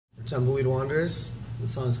Tumbleweed Wanderers. The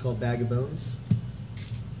song is called Bag of Bones.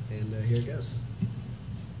 And here it goes.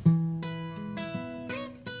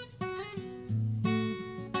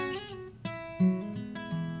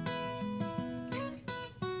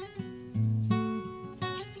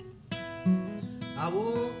 I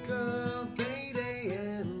woke up 8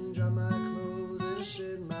 a.m., dry my clothes and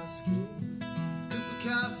shed my skin. Cup of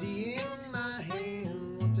coffee in my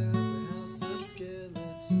hand, walked out the house a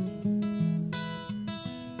skeleton.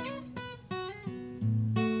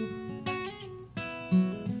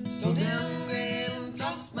 So down and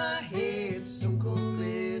tossed my head, stone cold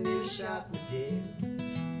glare nearly shot me dead.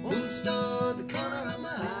 On the star, the corner of my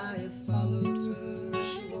eye, had followed her as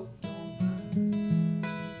she walked on by.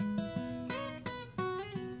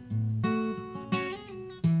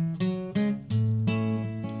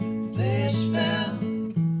 Flesh fell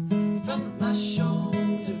from my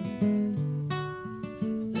shoulder.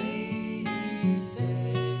 Lady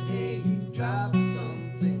said, hey, you dropped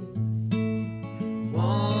something.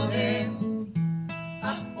 Want it? I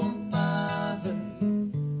won't bother.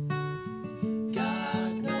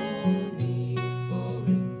 Got no need for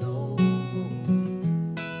it no more.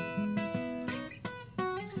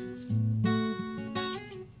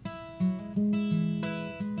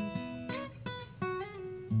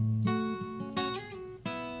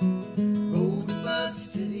 Rode the bus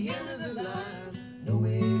to the end of the line,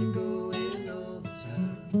 nowhere to go and all the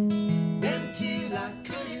time. And until I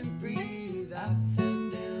couldn't breathe, I fell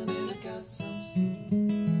down and I got some sleep.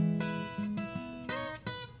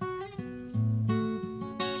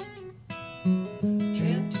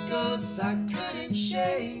 Dreamt of ghosts I couldn't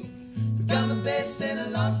shake, forgot my face and I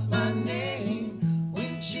lost my name.